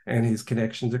and his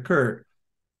connection to Kurt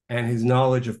and his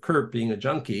knowledge of Kurt being a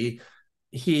junkie,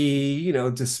 he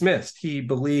dismissed. He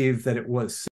believed that it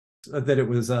was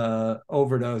a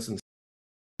overdose and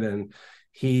and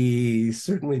he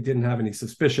certainly didn't have any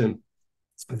suspicion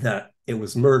that it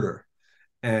was murder,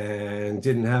 and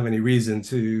didn't have any reason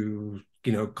to,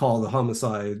 call the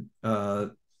homicide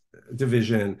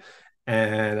division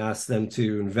and ask them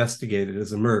to investigate it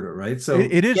as a murder, right? So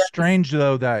it is strange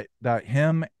though that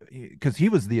him, because he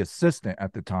was the assistant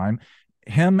at the time,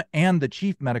 him and the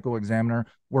chief medical examiner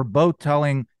were both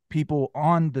telling people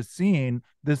on the scene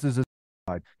this is a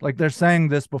suicide. Like they're saying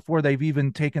this before they've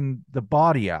even taken the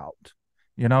body out,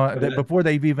 before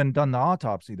they've even done the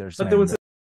autopsy. They're saying, but there was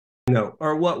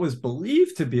or what was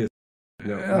believed to be a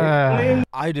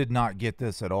I did not get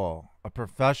this at all. A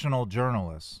professional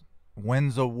journalist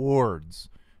wins awards,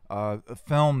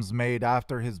 films made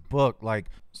after his book, like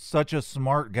such a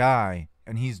smart guy,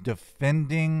 and he's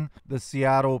defending the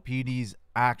Seattle PD's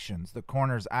actions, the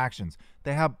coroner's actions.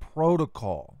 They have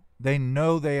protocol. They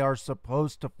know they are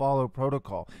supposed to follow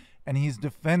protocol, and he's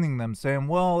defending them, saying,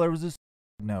 well, there was this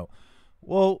no.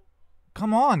 Well,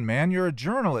 come on, man, you're a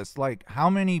journalist. Like, how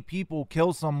many people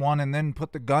kill someone and then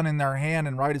put the gun in their hand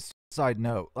and write a suicide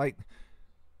note? Like,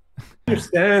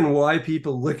 understand why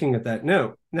people looking at that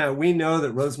note. Now, we know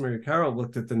that Rosemary Carroll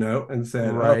looked at the note and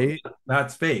said, right, oh,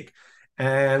 that's fake.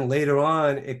 And later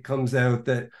on, it comes out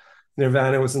that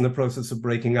Nirvana was in the process of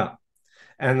breaking up,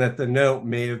 and that the note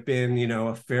may have been,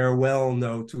 a farewell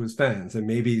note to his fans. And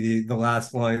maybe the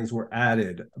last lines were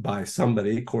added by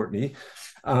somebody, Courtney.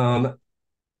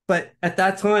 But at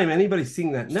that time, anybody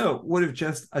seeing that note would have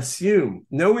just assumed,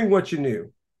 knowing what you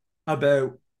knew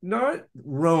about not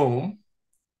Rome,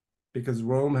 because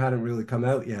Rome hadn't really come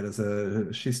out yet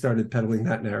she started peddling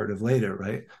that narrative later,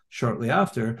 right? Shortly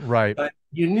after. Right. But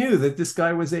you knew that this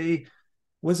guy was a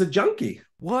junkie.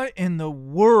 What in the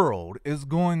world is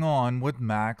going on with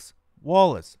Max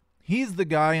Wallace? He's the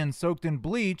guy in Soaked in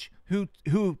Bleach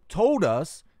who told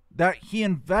us that he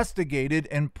investigated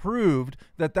and proved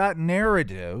that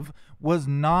narrative was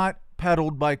not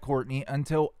peddled by Courtney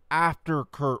until after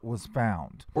Kurt was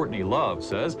found. Courtney Love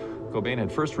says Cobain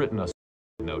had first written a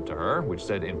note to her, which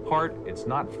said, in part, it's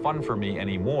not fun for me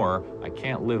anymore. I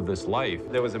can't live this life.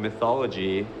 There was a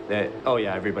mythology that, oh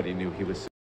yeah, everybody knew he was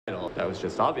suicidal. That was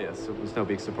just obvious. It was no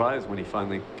big surprise when he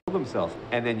finally killed himself.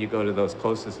 And then you go to those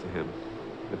closest to him,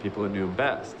 the people who knew him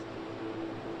best,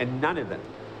 and none of them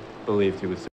believed he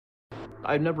was suicidal.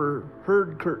 I've never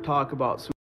heard Kurt talk about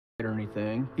suicide or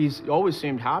anything. He's always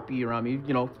seemed happy around me,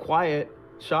 quiet,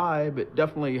 shy, but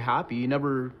definitely happy. He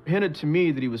never hinted to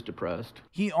me that he was depressed.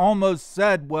 He almost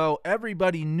said, well,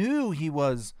 everybody knew he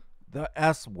was the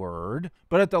S word,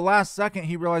 but at the last second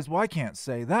he realized, well, I can't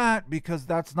say that because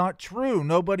that's not true.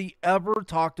 Nobody ever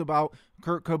talked about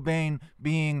Kurt Cobain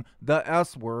being the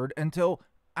S word until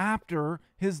after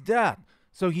his death.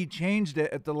 So he changed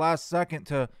it at the last second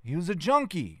to he was a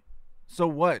junkie. So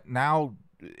what, now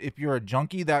if you're a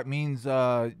junkie, that means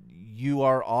you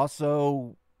are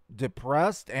also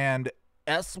depressed and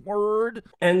S word?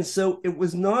 And so it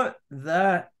was not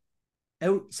that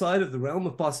outside of the realm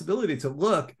of possibility to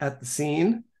look at the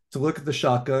scene, to look at the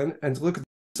shotgun, and to look at the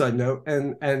suicide note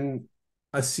and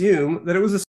assume that it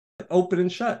was a open and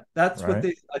shut. That's right.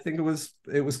 What I think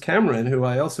it was Cameron, who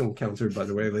I also encountered, by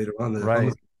the way, later on, the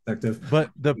right. detective.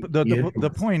 But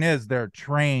the point is they're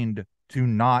trained to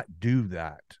not do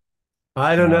that.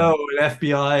 I don't know.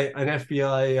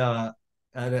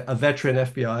 A veteran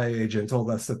FBI agent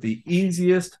told us that the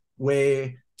easiest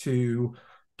way to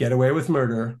get away with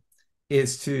murder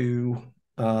is to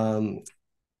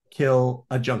kill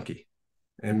a junkie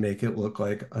and make it look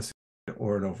like a suicide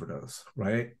or an overdose,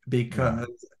 right? Because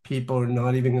people are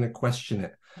not even going to question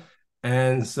it.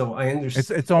 And so I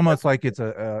understand. It's almost like it's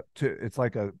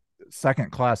like a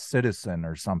second-class citizen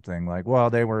or something. Like, well,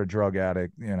 they were a drug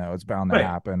addict, it's bound to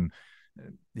happen.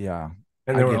 Yeah.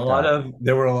 And there were a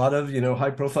lot of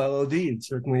high-profile ODs,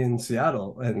 certainly in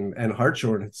Seattle, and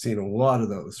Hartshorn had seen a lot of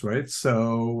those, right?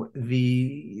 So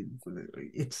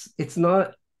it's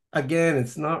not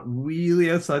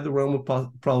really outside the realm of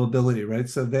probability, right?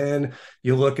 So then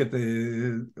you look at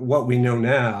what we know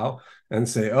now and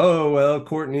say, oh well,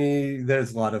 Courtney.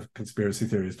 There's a lot of conspiracy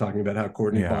theories talking about how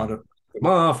Courtney bought him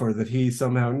off, or that he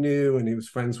somehow knew and he was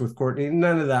friends with Courtney.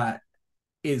 None of that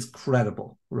is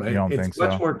credible, right? You don't think so?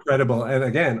 Much more credible. And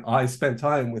again, I spent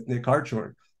time with Nick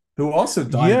Hartshorn, who also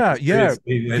died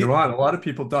mysteriously later on. A lot of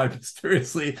people died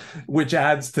mysteriously, which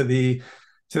adds to the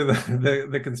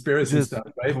conspiracy just stuff,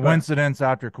 right? Coincidence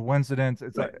after coincidence.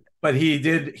 It's but he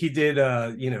did he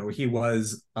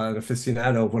was an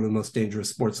aficionado of one of the most dangerous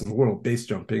sports in the world, base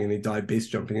jumping, and he died base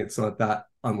jumping. It's not that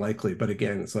unlikely, but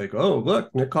again, it's like, oh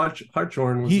look, Nick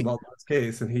Hartshorn was involved in this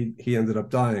case, and he ended up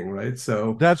dying, right?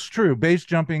 So that's true. Base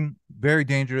jumping, very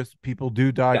dangerous. People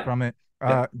do die from it.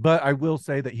 But I will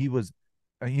say that he was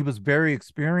very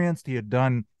experienced. He had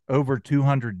done over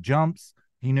 200 jumps.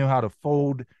 He knew how to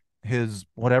fold his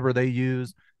whatever they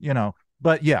use, you know.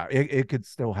 But yeah, it could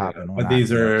still happen. But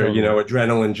these are, totally.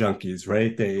 adrenaline junkies,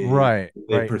 right? They right.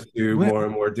 pursue more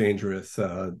and more dangerous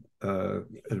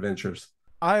adventures.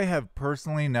 I have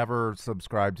personally never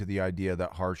subscribed to the idea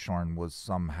that Hartshorn was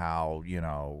somehow,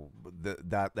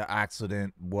 that the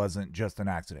accident wasn't just an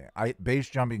accident. Base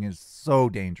jumping is so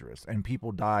dangerous, and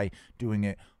people die doing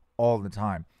it all the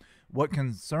time. What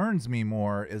concerns me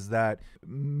more is that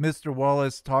Mr.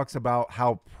 Wallace talks about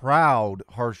how proud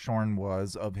Hartshorn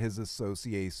was of his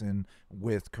association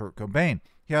with Kurt Cobain.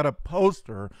 He had a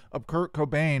poster of Kurt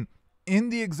Cobain in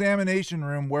the examination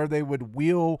room where they would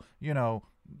wheel,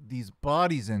 these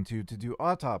bodies into to do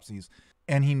autopsies.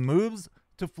 And he moves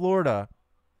to Florida,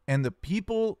 and the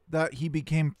people that he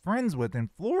became friends with in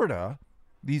Florida,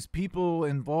 these people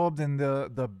involved in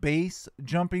the base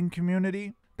jumping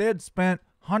community, they had spent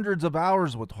hundreds of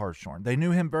hours with Hartshorn. They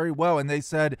knew him very well, and they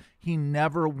said he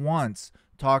never once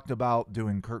talked about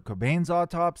doing Kurt Cobain's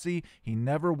autopsy. He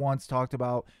never once talked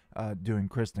about doing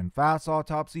Kristen Pfaff's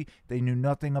autopsy. They knew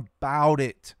nothing about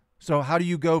it. So how do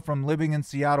you go from living in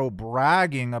Seattle,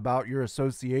 bragging about your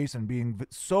association, being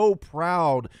so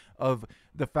proud of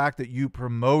the fact that you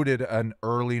promoted an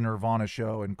early Nirvana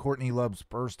show and Courtney Love's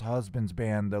first husband's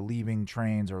band, the Leaving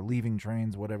Trains,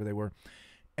 whatever they were,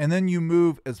 and then you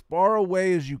move as far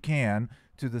away as you can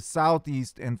to the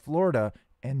southeast in Florida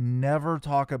and never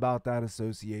talk about that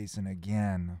association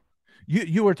again?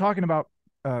 You were talking about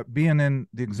being in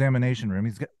the examination room.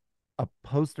 He's got a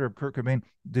poster of Kurt Cobain.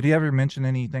 Did he ever mention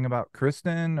anything about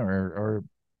Kristen, or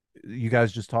you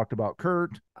guys just talked about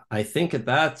Kurt? I think at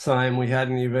that time we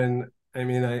hadn't even. I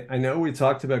mean, I know we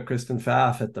talked about Kristen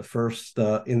Pfaff at the first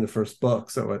in the first book.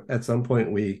 So at some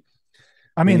point we.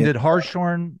 I mean, did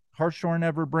Hartshorn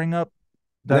ever bring up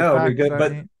that?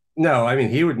 No, no, I mean,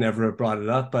 he would never have brought it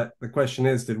up, but the question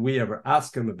is, did we ever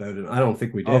ask him about it? I don't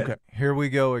think we did. Okay, here we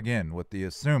go again with the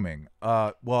assuming.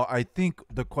 Well, I think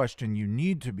the question you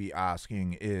need to be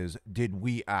asking is, did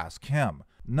we ask him?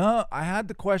 No, I had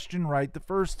the question right the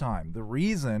first time. The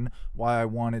reason why I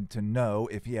wanted to know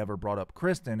if he ever brought up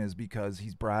Kristen is because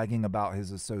he's bragging about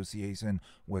his association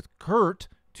with Kurt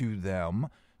to them.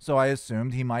 So I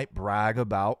assumed he might brag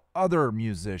about other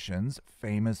musicians,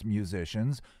 famous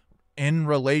musicians, in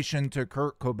relation to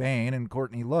Kurt Cobain and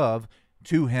Courtney Love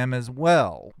to him as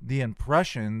well. The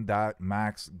impression that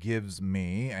Max gives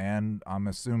me, and I'm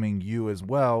assuming you as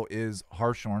well, is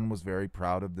Hartshorn was very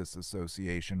proud of this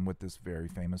association with this very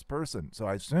famous person. So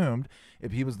I assumed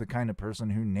if he was the kind of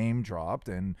person who name dropped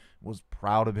and was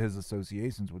proud of his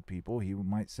associations with people, he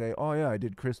might say, oh yeah, I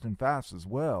did Kristen Pfaff's as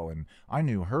well, and I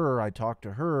knew her, I talked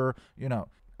to her,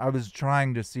 I was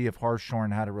trying to see if Hartshorn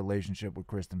had a relationship with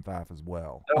Kristen Pfaff as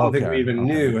well. I don't think we even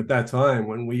knew at that time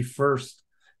when we first,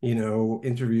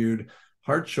 interviewed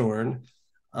Hartshorn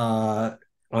on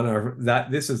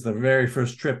this is the very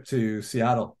first trip to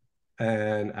Seattle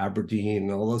and Aberdeen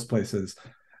and all those places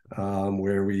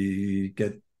where we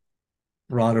get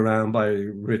brought around by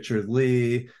Richard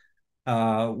Lee.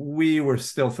 We were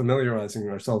still familiarizing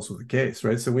ourselves with the case,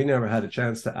 right? So we never had a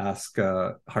chance to ask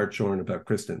Hartshorn about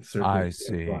Kristen. I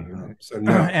see. So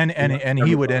no, and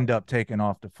he would end up taking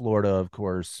off to Florida, of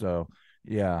course. So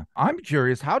yeah, I'm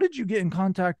curious. How did you get in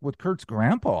contact with Kurt's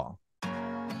grandpa?